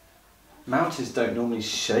 Mountains don't normally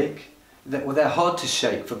shake. They're hard to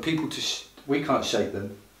shake. For people to we can't shake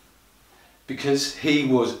them. Because he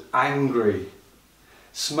was angry.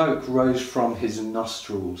 Smoke rose from his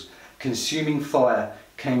nostrils. Consuming fire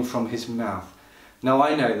came from his mouth. Now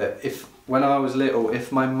I know that when I was little,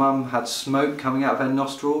 if my mum had smoke coming out of her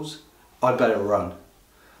nostrils, I'd better run.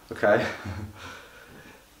 Okay?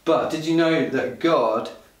 But did you know that God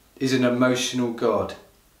is an emotional God?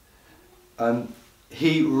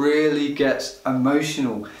 He really gets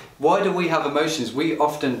emotional. Why do we have emotions? We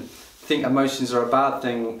often think emotions are a bad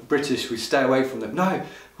thing. British, we stay away from them. No,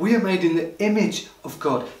 we are made in the image of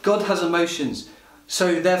God. God has emotions.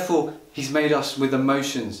 So therefore, he's made us with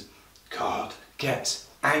emotions. God gets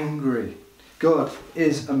angry. God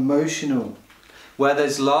is emotional. Where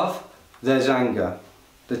there's love, there's anger.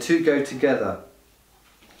 The two go together.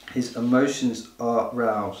 His emotions are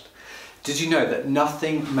roused. Did you know that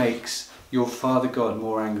nothing makes your Father God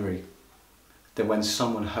more angry than when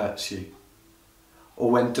someone hurts you? Or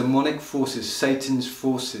when demonic forces, Satan's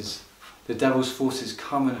forces, the devil's forces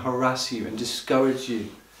come and harass you and discourage you.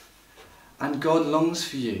 And God longs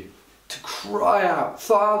for you to cry out,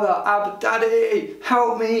 Father, Abba, Daddy,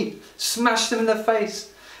 help me. Smash them in the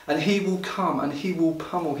face. And he will come and he will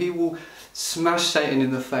pummel. He will smash Satan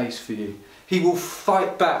in the face for you. He will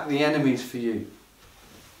fight back the enemies for you.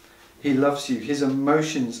 He loves you. His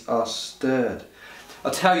emotions are stirred. I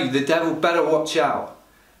tell you, the devil better watch out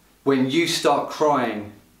when you start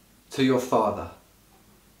crying to your Father.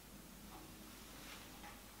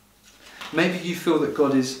 Maybe you feel that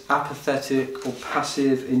God is apathetic or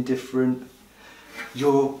passive, indifferent.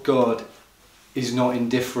 Your God is not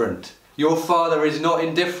indifferent. Your Father is not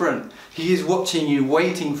indifferent. He is watching you,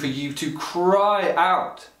 waiting for you to cry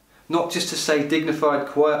out. Not just to say dignified,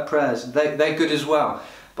 quiet prayers. They're good as well.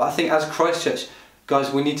 But I think as Christ Church,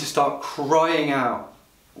 guys, we need to start crying out.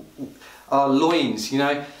 Our loins, you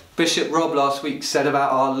know, Bishop Rob last week said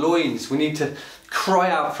about our loins. We need to cry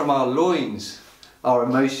out from our loins, our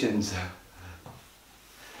emotions.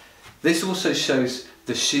 This also shows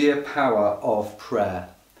the sheer power of prayer.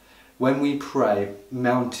 When we pray,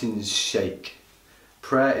 mountains shake.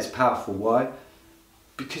 Prayer is powerful. Why?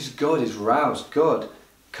 Because God is roused. God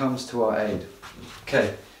comes to our aid.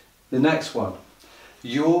 Okay, the next one.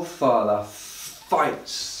 Your Father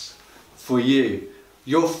fights for you.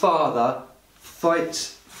 Your Father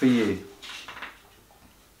fights for you.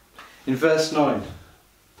 In verse 9,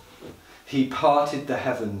 he parted the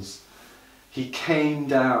heavens. He came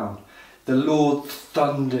down. The Lord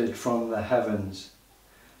thundered from the heavens.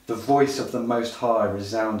 The voice of the Most High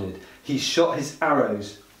resounded. He shot his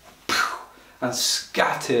arrows and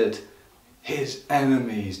scattered his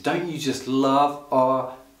enemies. Don't you just love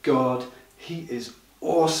our God? He is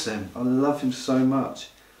awesome. I love him so much.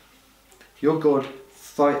 Your God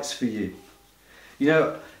fights for you. You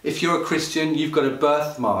know, if you're a Christian, you've got a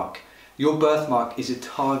birthmark. Your birthmark is a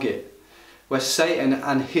target where Satan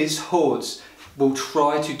and his hordes will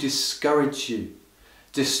try to discourage you,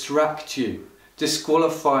 distract you,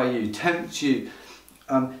 disqualify you, tempt you,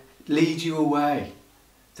 lead you away.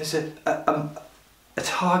 There's a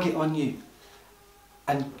target on you,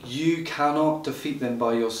 and you cannot defeat them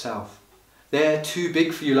by yourself. They're too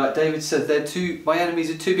big for you. Like David said, my enemies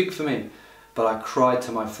are too big for me. But I cried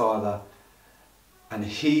to my Father, and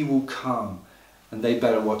he will come, and they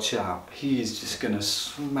better watch out. He is just going to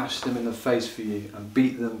smash them in the face for you and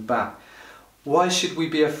beat them back. Why should we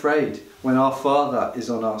be afraid when our Father is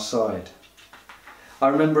on our side? I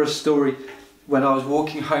remember a story when I was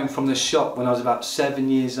walking home from the shop when I was about 7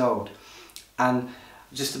 years old, and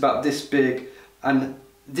just about this big, and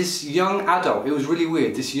this young adult, it was really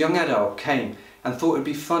weird, this young adult came and thought it'd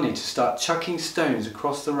be funny to start chucking stones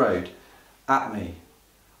across the road at me.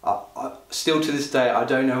 Still to this day, I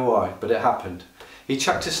don't know why, but it happened. He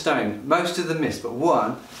chucked a stone, most of them missed, but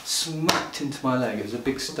one smacked into my leg. It was a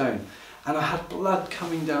big stone, and I had blood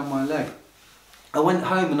coming down my leg. I went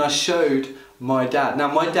home and I showed my dad.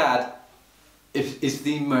 Now my dad is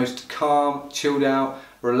the most calm, chilled out,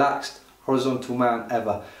 relaxed, horizontal man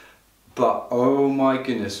ever. But oh my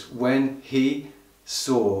goodness, when he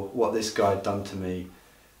saw what this guy had done to me,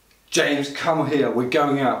 James, come here, we're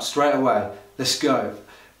going out straight away, let's go.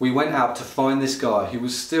 We went out to find this guy who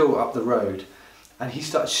was still up the road, and he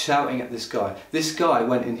started shouting at this guy. This guy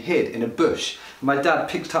went and hid in a bush. My dad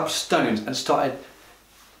picked up stones and started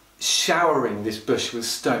showering this bush with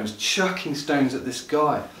stones, chucking stones at this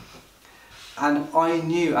guy. And I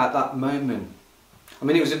knew at that moment, I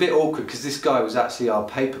mean, it was a bit awkward because this guy was actually our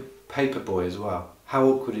paper boy as well. How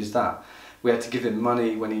awkward is that? We had to give him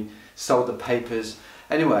money when he sold the papers.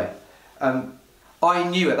 Anyway, I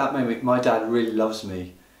knew at that moment my dad really loves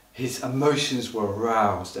me. His emotions were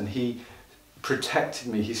aroused and he protected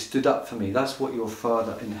me, he stood up for me. That's what your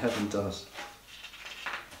Father in heaven does.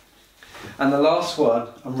 And the last one,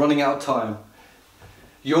 I'm running out of time.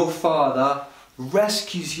 Your Father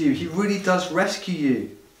rescues you. He really does rescue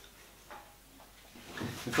you.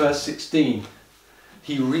 In verse 16,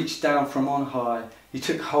 he reached down from on high. He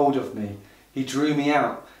took hold of me. He drew me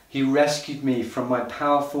out. He rescued me from my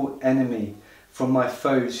powerful enemy, from my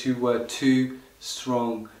foes who were too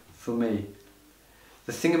strong for me.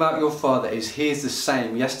 The thing about your Father is he is the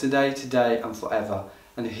same yesterday, today and forever.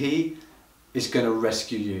 And he is going to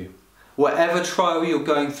rescue you. Whatever trial you're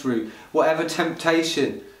going through, whatever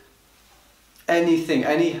temptation, anything,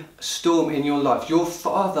 any storm in your life, your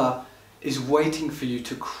Father is waiting for you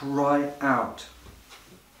to cry out.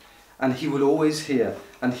 And he will always hear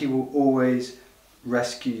and he will always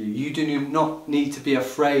rescue you. You do not need to be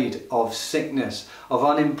afraid of sickness, of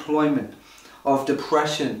unemployment, of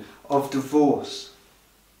depression, of divorce.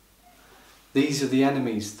 These are the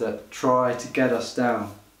enemies that try to get us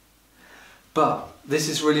down. But this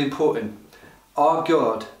is really important. Our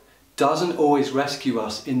God doesn't always rescue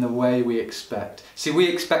us in the way we expect. See, we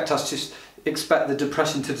expect the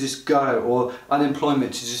depression to just go, or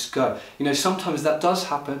unemployment to just go. You know, sometimes that does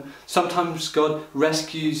happen. Sometimes God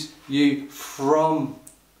rescues you from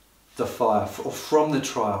the fire or from the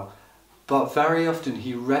trial. But very often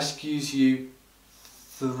he rescues you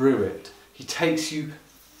through it. He takes you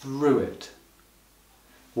through it.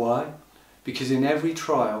 Why? Because in every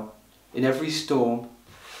trial, in every storm,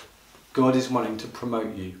 God is wanting to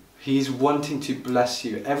promote you. He's wanting to bless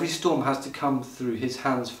you. Every storm has to come through his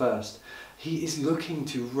hands first. He is looking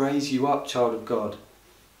to raise you up, child of God,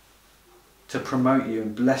 to promote you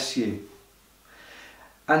and bless you.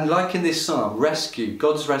 And like in this psalm, rescue,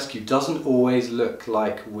 God's rescue doesn't always look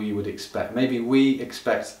like we would expect. Maybe we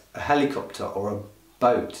expect a helicopter or a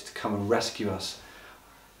boat to come and rescue us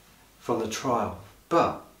from the trial.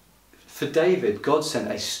 But for David, God sent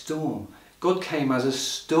a storm. God came as a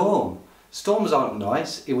storm. Storms aren't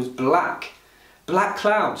nice. It was black. Black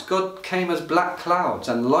clouds. God came as black clouds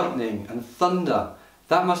and lightning and thunder.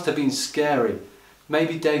 That must have been scary.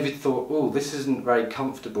 Maybe David thought, oh, this isn't very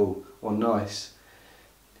comfortable or nice.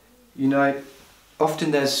 You know,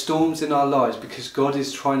 often there's storms in our lives because God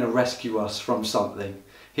is trying to rescue us from something.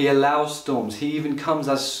 He allows storms. He even comes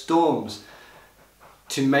as storms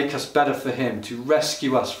to make us better for him, to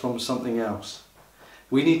rescue us from something else.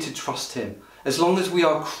 We need to trust him. As long as we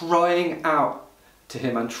are crying out to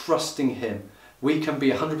him and trusting him, we can be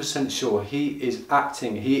 100% sure he is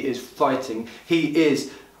acting, he is fighting, he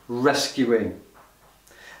is rescuing.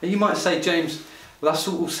 And you might say, James, well, that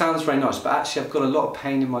all sounds very nice, but actually I've got a lot of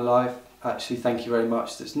pain in my life. Actually, thank you very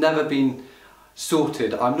much. That's never been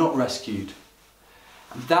sorted. I'm not rescued.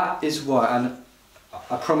 That is why, and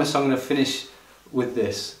I promise I'm going to finish with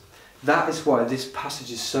this. That is why this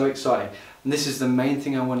passage is so exciting. And this is the main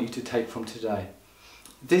thing I want you to take from today.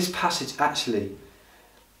 This passage actually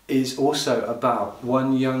is also about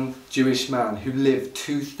one young Jewish man who lived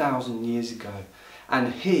 2,000 years ago.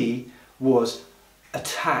 And he was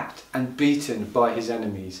attacked and beaten by his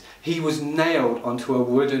enemies. He was nailed onto a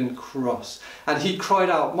wooden cross. And he cried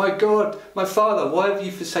out, "My God, my Father, why have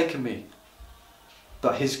you forsaken me?"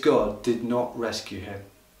 But his God did not rescue him.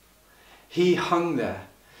 He hung there.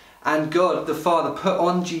 And God, the Father, put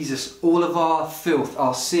on Jesus all of our filth,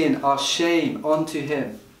 our sin, our shame onto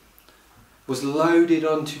him. Was loaded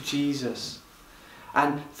onto Jesus.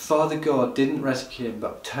 And Father God didn't rescue him,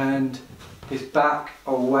 but turned his back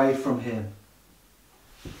away from him.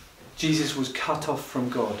 Jesus was cut off from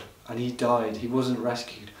God and he died. He wasn't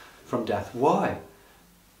rescued from death. Why?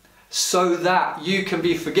 So that you can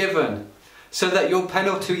be forgiven. So that your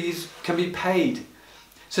penalties can be paid.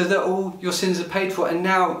 so that all your sins are paid for, and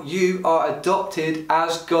now you are adopted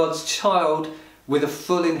as God's child with a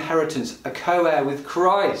full inheritance, a co-heir with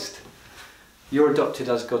Christ. You're adopted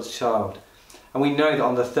as God's child. And we know that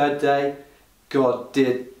on the third day, God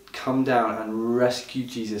did come down and rescue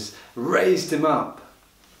Jesus, raised him up,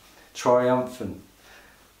 triumphant.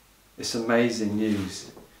 It's amazing news.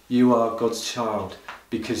 You are God's child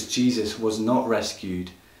because Jesus was not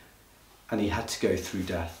rescued and he had to go through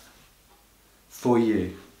death for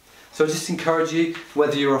you. So I just encourage you,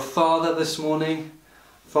 whether you're a father this morning,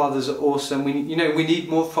 fathers are awesome. We need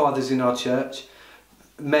more fathers in our church,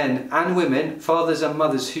 men and women, fathers and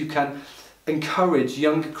mothers who can encourage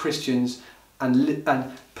younger Christians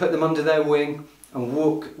and put them under their wing and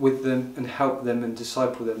walk with them and help them and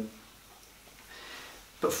disciple them.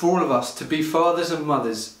 But for all of us to be fathers and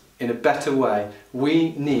mothers in a better way,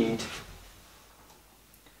 we need,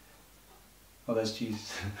 oh, there's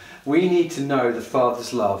Jesus. We need to know the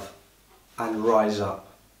Father's love and rise up.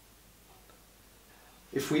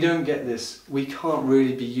 If we don't get this, we can't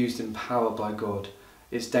really be used in power by God.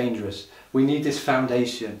 It's dangerous. We need this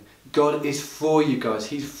foundation. God is for you guys.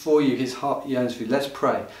 He's for you. His heart yearns for you. Let's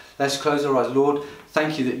pray. Let's close our eyes. Lord,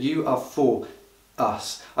 thank you that you are for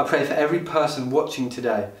us. I pray for every person watching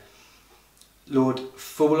today. Lord,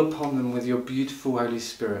 fall upon them with your beautiful Holy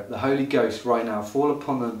Spirit. The Holy Ghost right now. Fall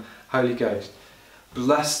upon them, Holy Ghost.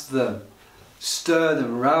 Bless them. Stir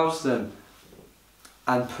them. Rouse them.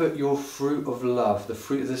 And put your fruit of love, the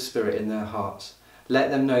fruit of the Spirit, in their hearts. Let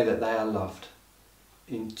them know that they are loved.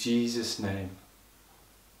 In Jesus' name.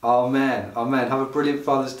 Amen. Amen. Have a brilliant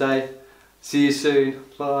Father's Day. See you soon.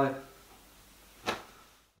 Bye.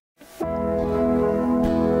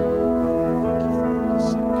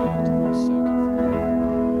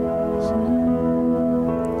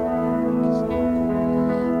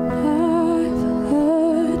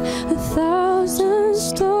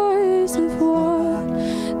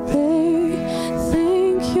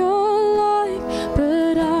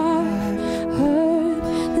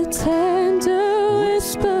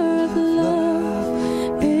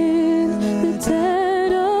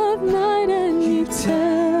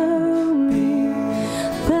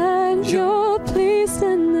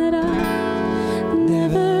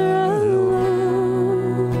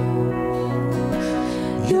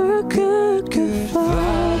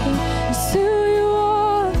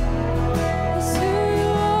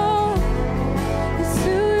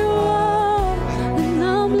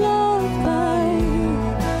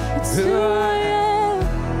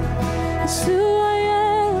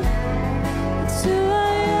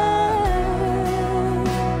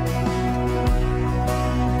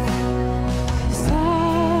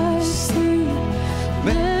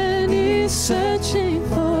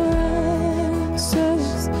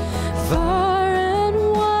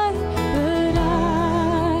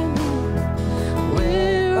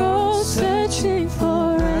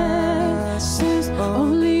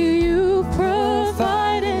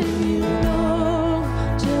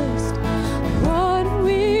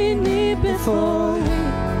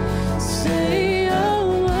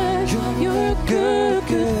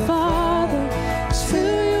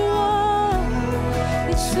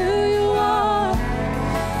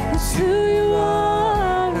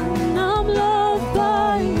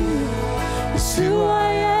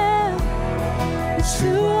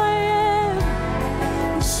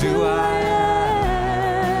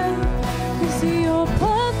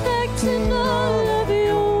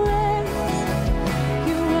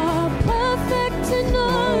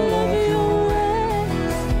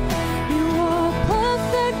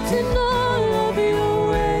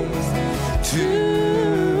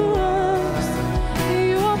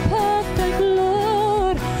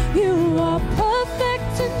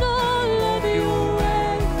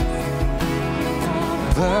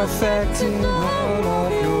 Perfect in all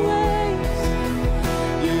of your ways.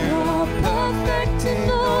 You are perfect in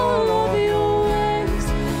all of your ways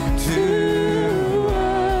to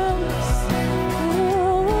us.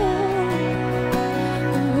 Oh,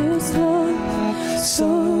 His love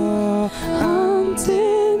so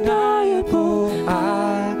undeniable,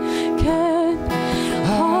 I can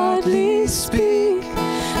hardly speak.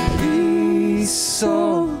 Peace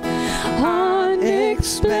so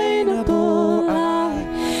unexplainable,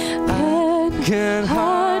 can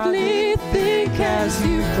hardly think as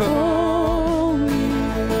you call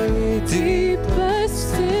me. Deeper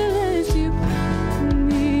still as you call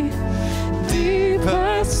me.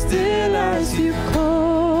 Deeper still as you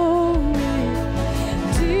call me.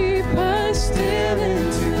 Deeper still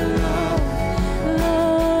into love,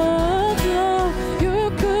 love, love. You're a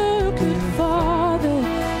good, good Father.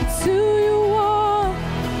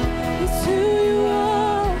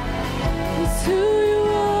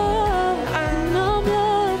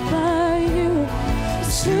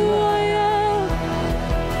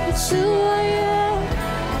 It's who I am.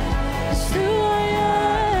 It's who I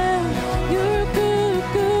am. You're a good,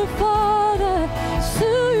 good Father. It's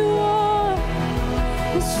who you are.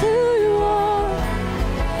 It's who you are.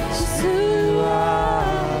 It's who you are.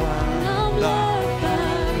 And I'm loved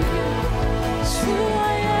by you. It's who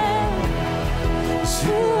I am. It's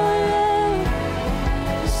who I am.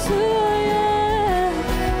 It's who I am.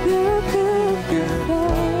 You're a good, good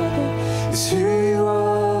Father. It's who you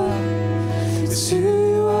are. It's who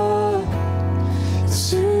you are.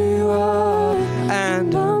 It's who you are.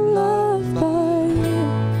 And I'm loved by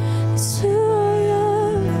you. It's who I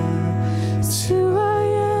am. It's who I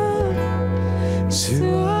am. It's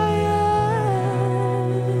who I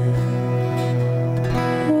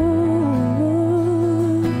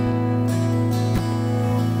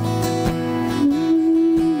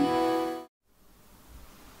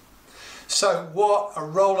So what a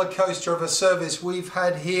roller coaster of a service we've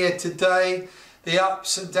had here today. The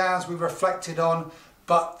ups and downs we've reflected on,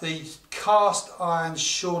 but the cast iron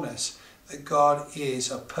sureness that God is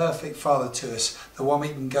a perfect Father to us, the one we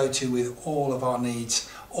can go to with all of our needs,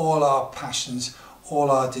 all our passions, all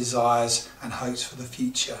our desires and hopes for the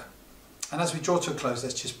future. And as we draw to a close,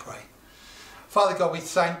 let's just pray. Father God, we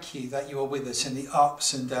thank you that you are with us in the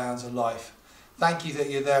ups and downs of life. Thank you that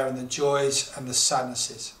you're there in the joys and the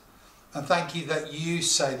sadnesses. And thank you that you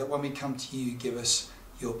say that when we come to you, you give us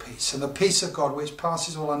your peace. And the peace of God, which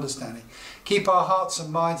passes all understanding, keep our hearts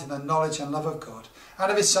and minds in the knowledge and love of God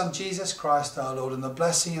and of his Son, Jesus Christ our Lord, and the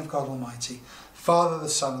blessing of God Almighty, Father, the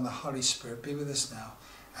Son, and the Holy Spirit be with us now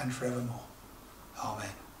and forevermore.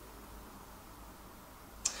 Amen.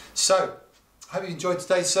 So, I hope you enjoyed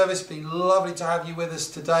today's service. It's been lovely to have you with us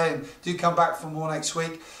today, and do come back for more next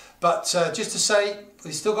week. But just to say,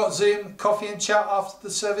 we've still got Zoom, coffee and chat after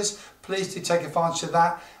the service. Please do take advantage of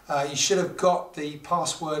that. You should have got the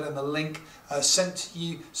password and the link sent to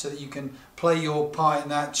you so that you can play your part in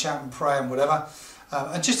that, chat and pray and whatever.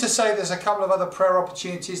 And just to say, there's a couple of other prayer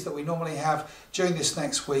opportunities that we normally have during this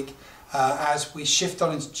next week as we shift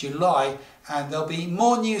on into July, and there'll be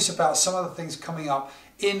more news about some of the things coming up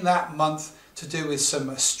in that month to do with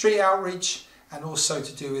some street outreach and also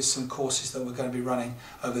to do with some courses that we're going to be running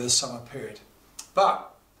over the summer period.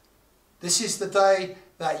 But this is the day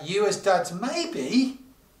that you as dads maybe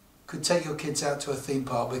could take your kids out to a theme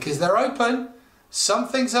park, because they're open. Some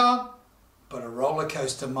things aren't, but a roller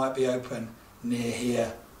coaster might be open near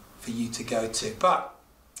here for you to go to. But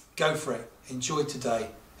go for it. Enjoy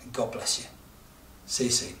today, and God bless you. See you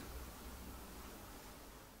soon.